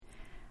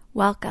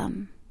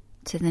Welcome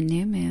to the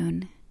new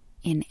moon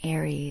in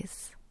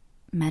Aries,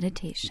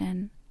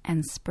 meditation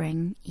and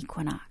spring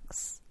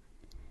equinox.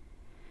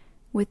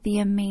 With the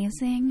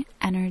amazing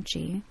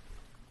energy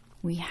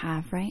we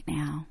have right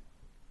now,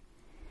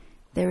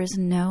 there is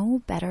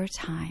no better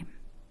time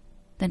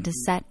than to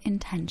set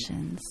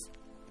intentions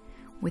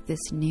with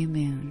this new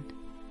moon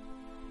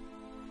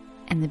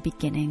and the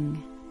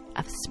beginning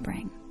of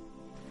spring.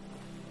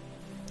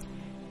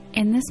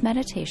 In this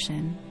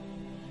meditation,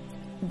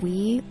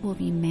 we will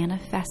be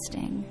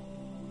manifesting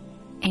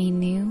a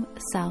new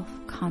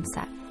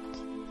self-concept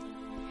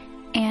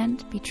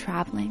and be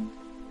traveling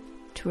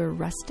to a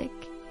rustic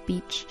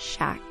beach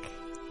shack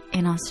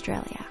in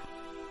Australia.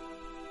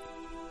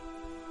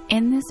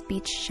 In this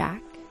beach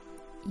shack,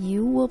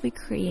 you will be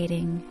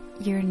creating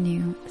your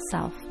new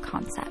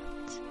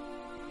self-concept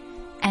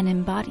and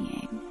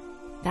embodying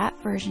that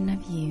version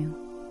of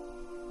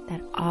you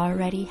that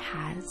already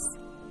has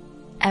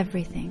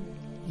everything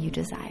you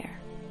desire.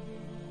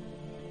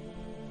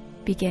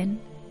 Begin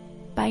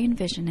by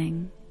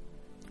envisioning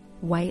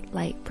white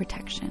light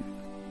protection.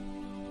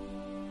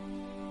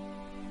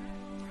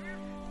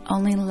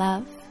 Only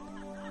love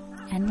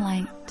and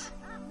light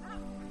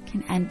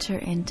can enter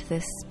into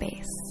this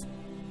space.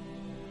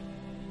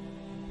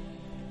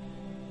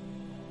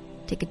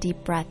 Take a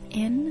deep breath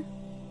in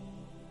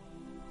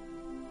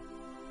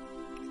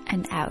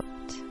and out.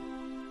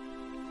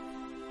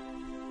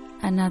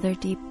 Another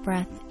deep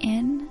breath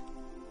in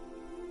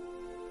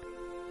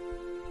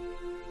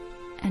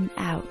and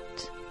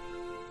out.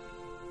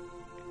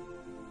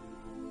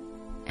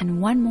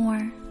 And one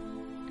more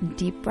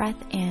deep breath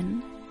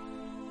in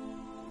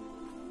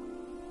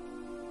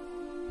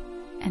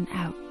and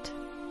out.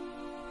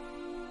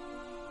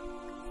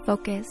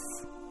 Focus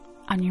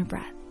on your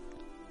breath.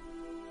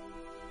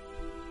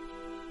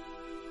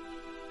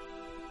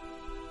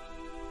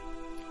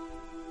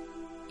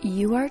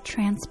 You are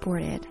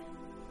transported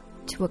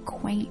to a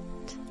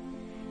quaint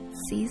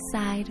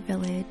seaside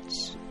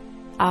village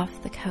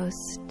off the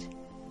coast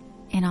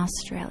in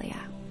Australia.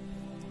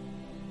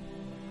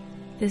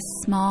 This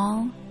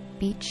small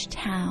beach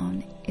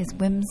town is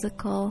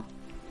whimsical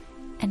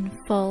and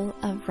full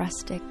of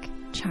rustic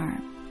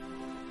charm.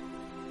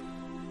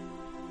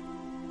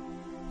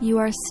 You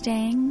are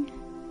staying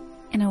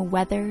in a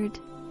weathered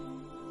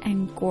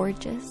and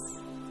gorgeous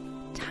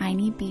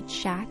tiny beach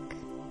shack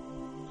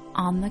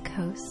on the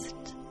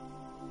coast,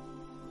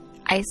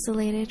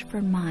 isolated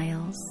for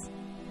miles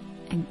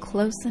and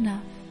close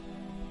enough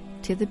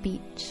to the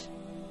beach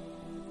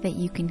that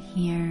you can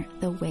hear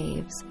the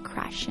waves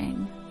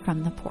crashing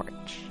from the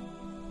porch.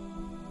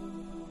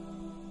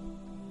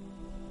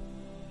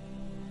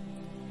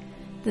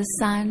 The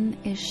sun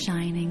is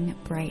shining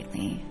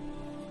brightly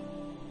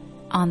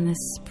on this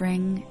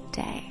spring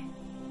day,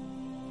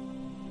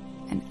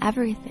 and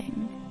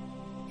everything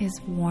is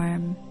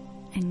warm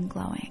and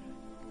glowing.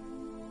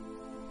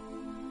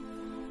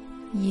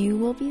 You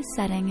will be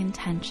setting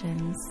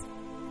intentions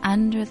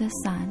under the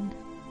sun,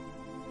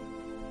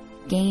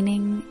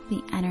 gaining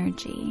the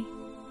energy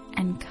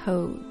and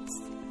codes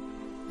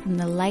from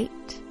the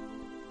light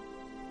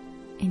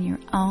in your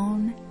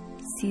own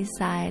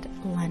seaside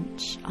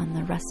lunch on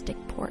the rustic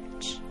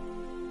porch.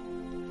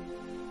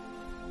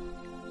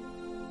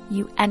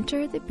 You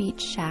enter the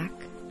beach shack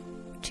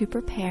to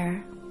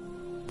prepare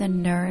the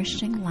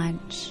nourishing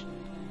lunch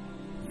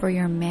for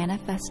your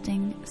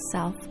manifesting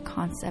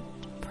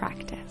self-concept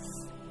practice.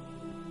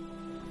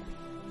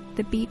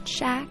 The beach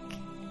shack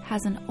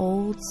has an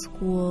old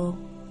school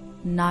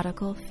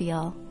nautical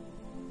feel,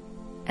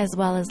 as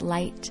well as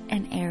light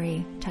and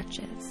airy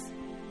touches.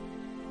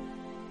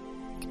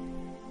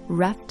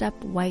 Roughed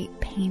up white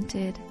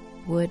painted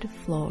wood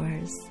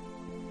floors,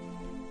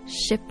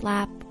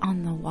 shiplap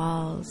on the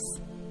walls,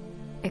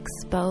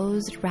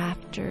 exposed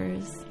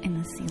rafters in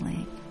the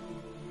ceiling,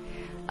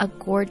 a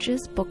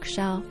gorgeous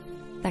bookshelf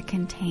that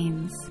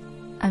contains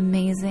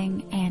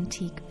amazing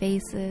antique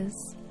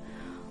vases,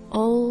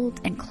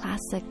 old and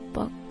classic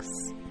books,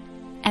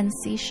 and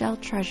seashell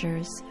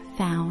treasures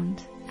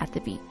found at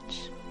the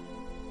beach.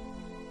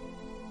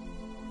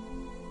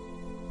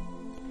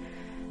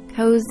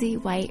 Cozy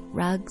white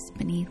rugs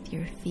beneath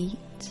your feet,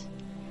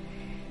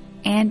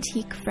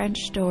 antique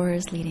French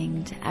doors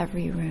leading to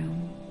every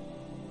room,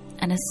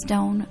 and a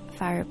stone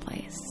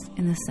fireplace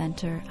in the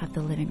center of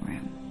the living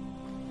room.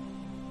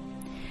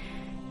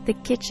 The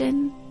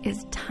kitchen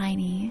is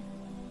tiny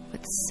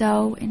but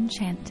so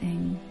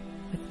enchanting,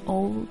 with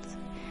old,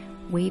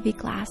 wavy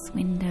glass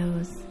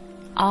windows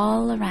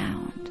all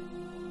around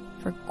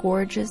for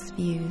gorgeous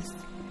views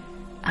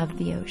of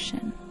the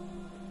ocean.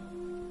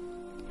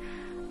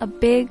 A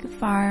big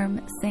farm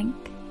sink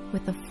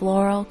with a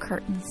floral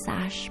curtain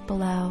sash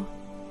below,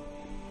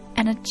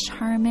 and a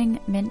charming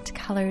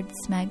mint-colored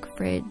Smeg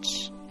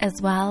fridge,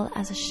 as well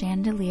as a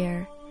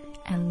chandelier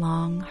and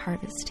long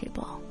harvest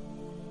table.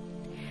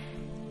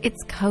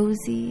 It's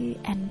cozy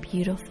and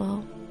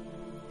beautiful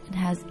and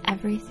has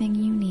everything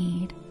you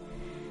need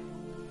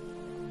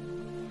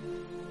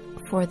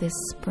for this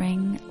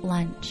spring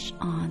lunch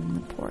on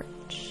the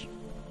porch.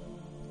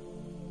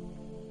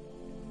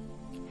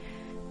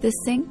 The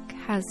sink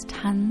has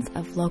tons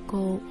of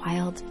local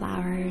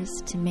wildflowers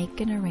to make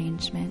an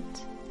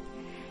arrangement,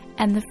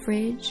 and the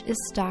fridge is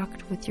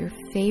stocked with your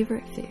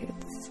favorite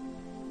foods.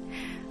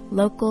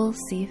 Local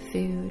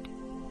seafood,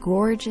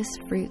 gorgeous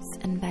fruits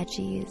and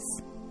veggies,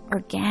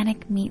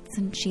 organic meats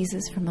and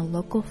cheeses from a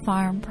local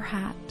farm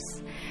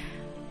perhaps,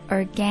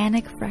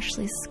 organic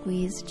freshly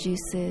squeezed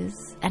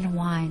juices and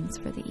wines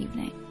for the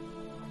evening.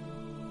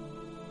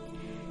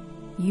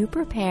 You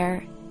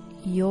prepare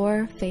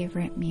your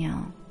favorite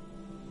meal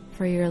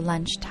for your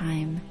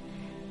lunchtime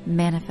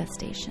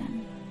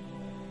manifestation.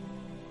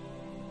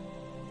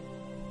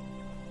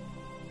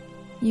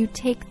 You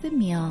take the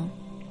meal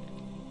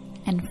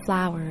and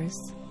flowers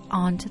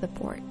onto the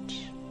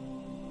porch,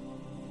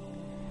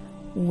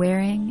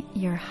 wearing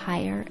your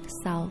higher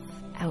self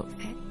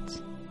outfit.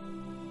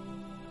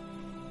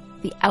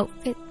 The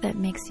outfit that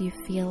makes you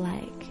feel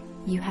like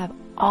you have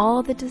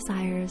all the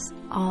desires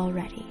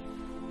already.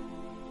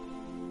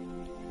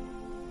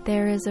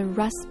 There is a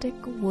rustic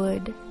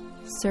wood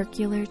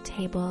circular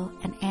table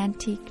and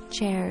antique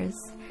chairs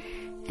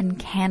and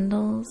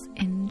candles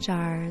in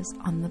jars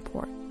on the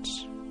porch,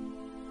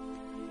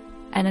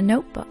 and a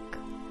notebook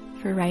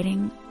for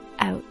writing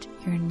out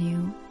your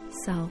new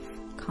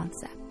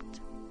self-concept.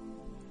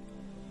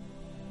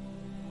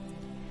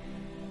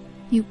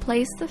 You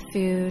place the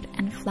food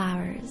and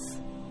flowers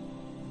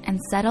and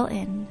settle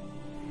in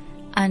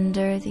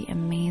under the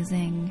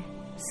amazing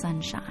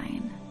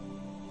sunshine,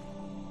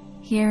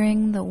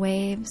 hearing the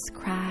waves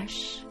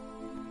crash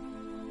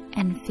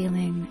and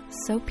feeling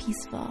so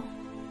peaceful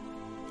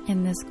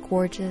in this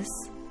gorgeous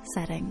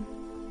setting.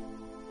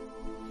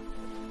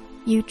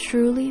 You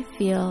truly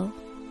feel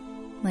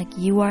like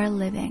you are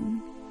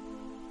living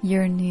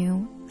your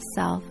new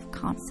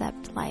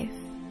self-concept life,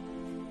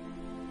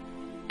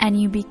 and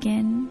you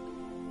begin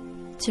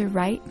to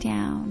write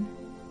down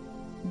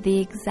the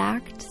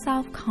exact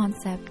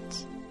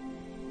self-concept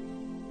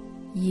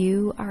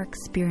you are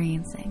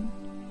experiencing.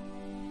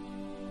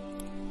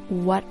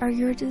 What are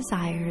your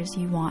desires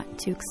you want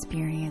to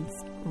experience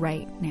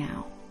right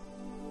now?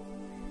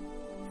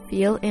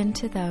 Feel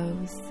into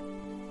those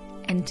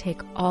and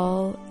take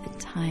all the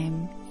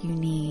time you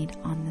need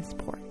on this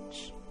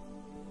porch.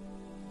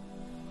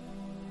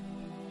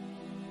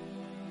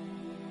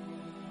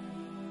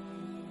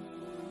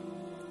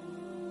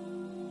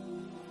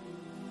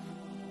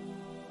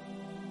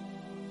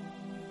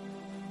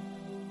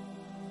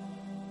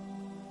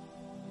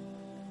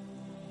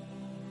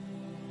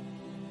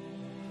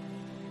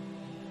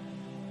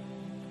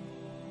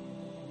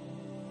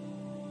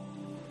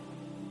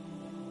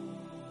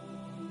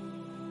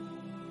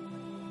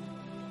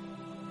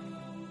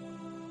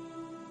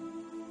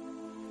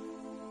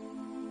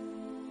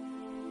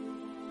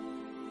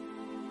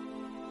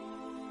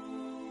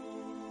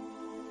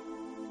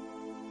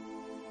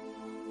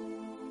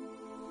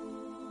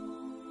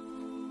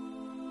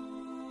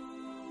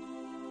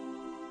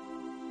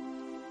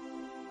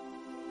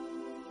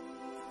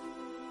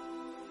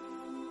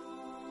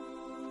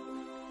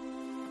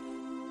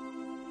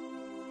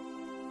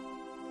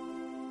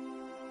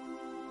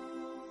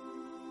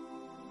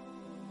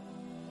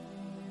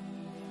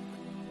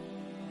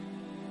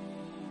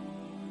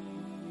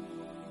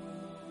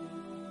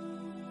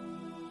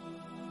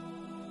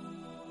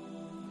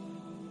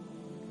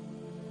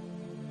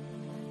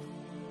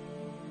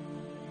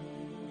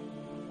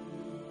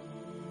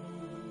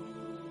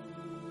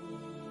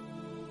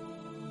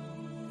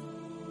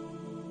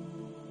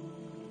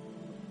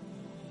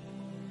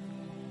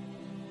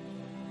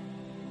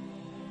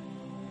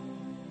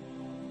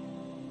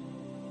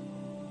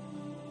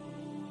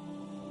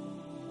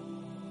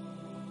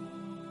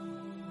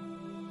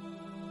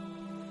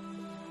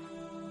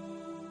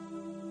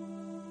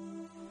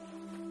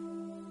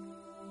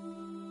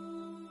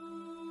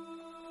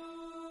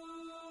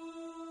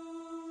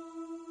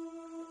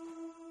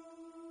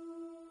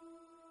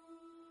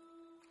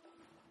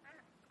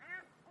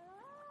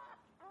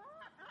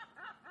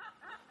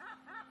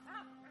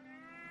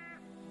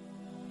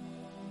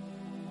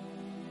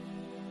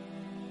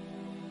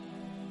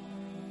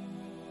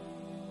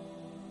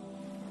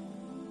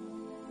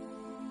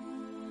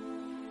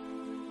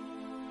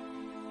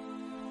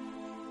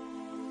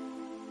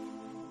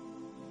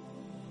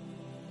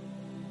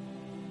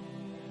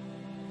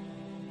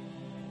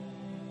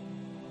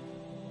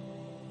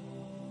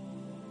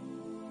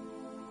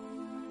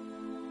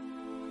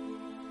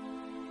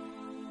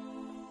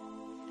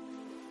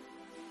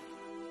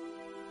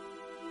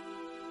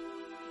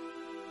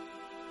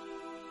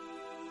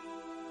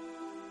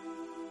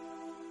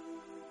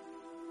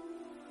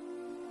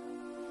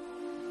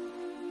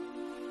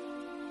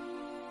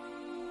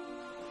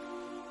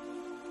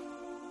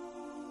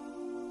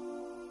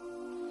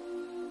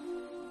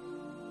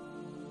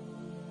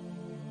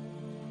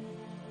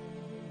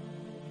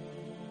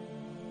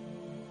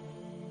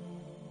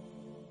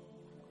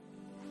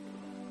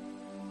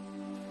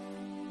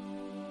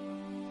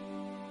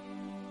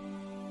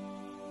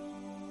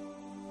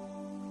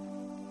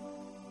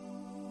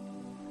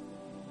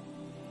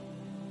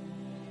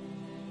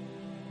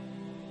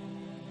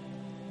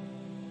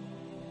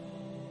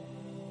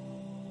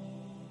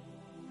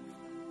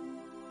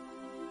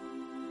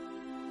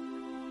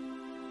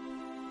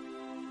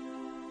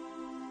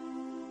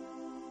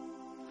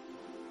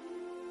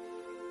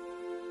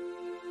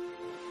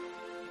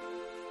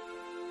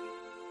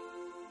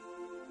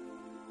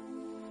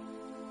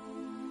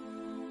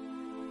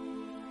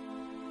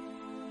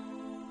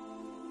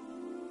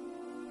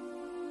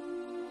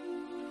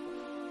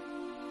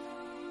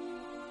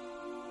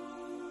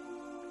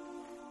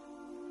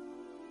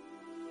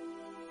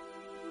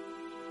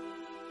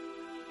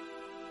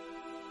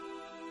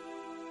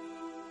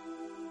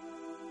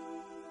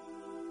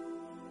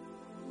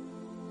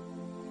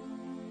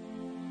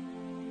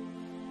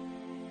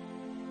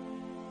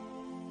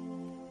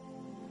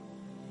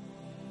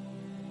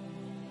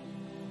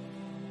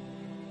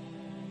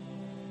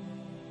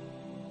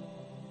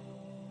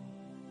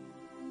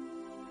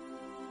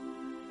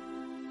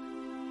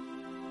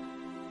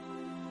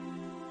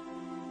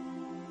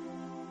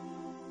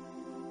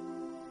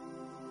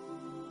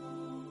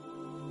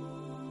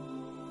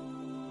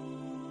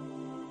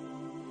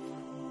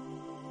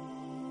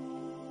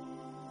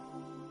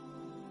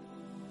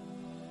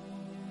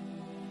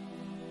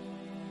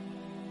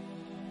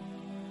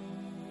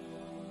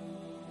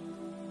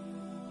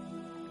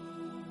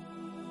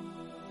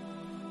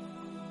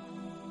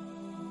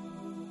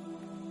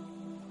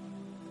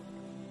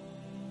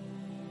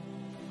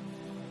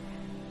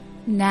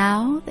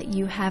 Now that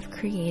you have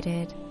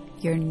created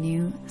your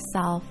new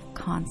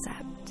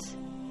self-concept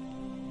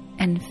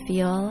and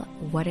feel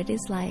what it is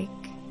like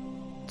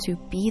to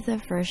be the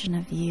version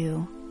of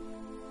you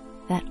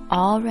that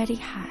already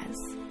has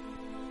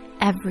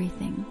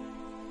everything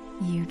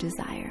you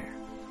desire,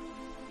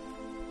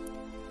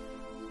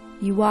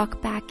 you walk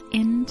back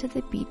into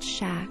the beach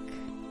shack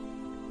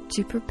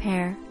to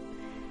prepare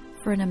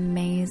for an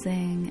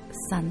amazing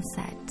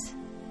sunset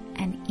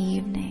and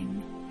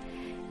evening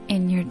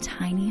in your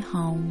tiny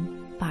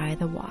home by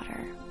the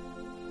water.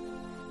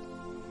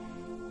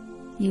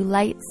 You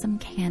light some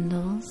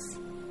candles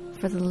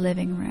for the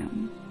living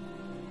room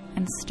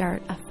and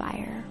start a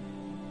fire.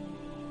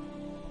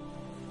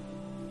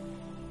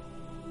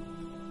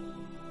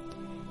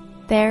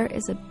 There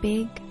is a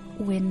big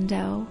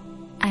window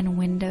and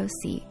window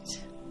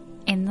seat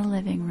in the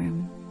living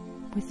room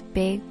with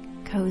big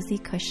cozy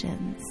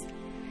cushions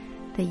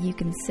that you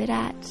can sit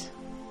at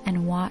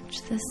and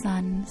watch the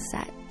sun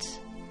set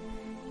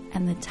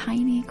and the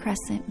tiny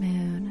crescent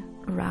moon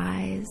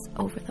rise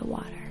over the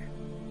water.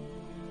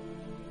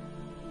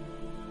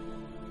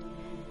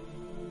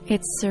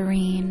 It's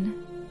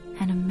serene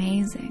and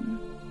amazing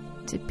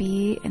to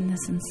be in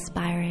this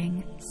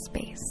inspiring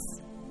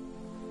space.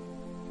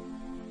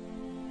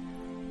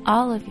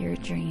 All of your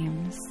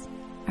dreams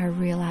are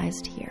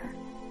realized here,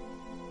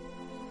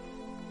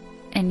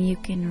 and you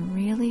can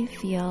really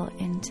feel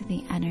into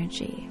the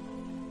energy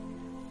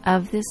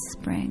of this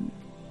spring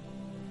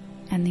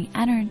and the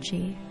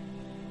energy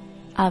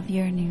of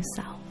your new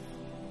self.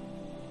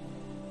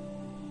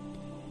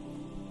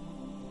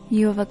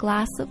 You have a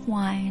glass of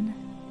wine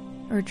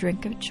or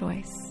drink of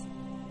choice.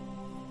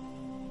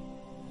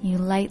 You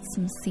light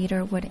some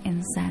cedarwood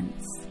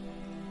incense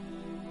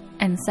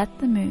and set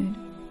the mood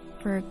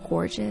for a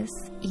gorgeous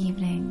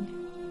evening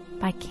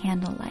by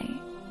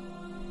candlelight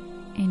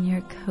in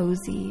your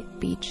cozy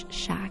beach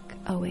shack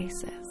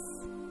oasis.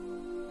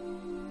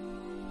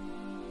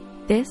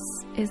 This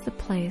is the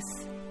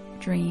place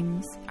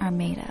dreams are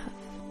made of,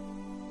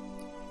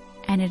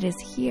 and it is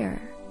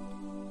here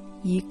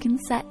you can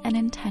set an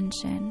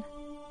intention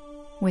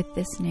with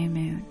this new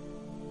moon.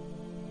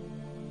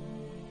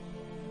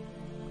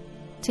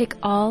 Take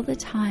all the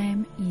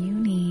time you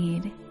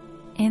need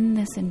in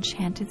this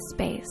enchanted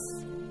space,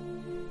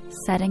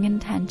 setting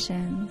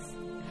intentions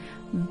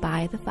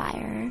by the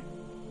fire,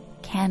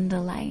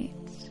 candlelight,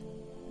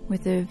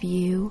 with a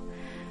view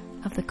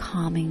of the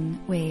calming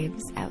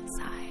waves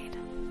outside.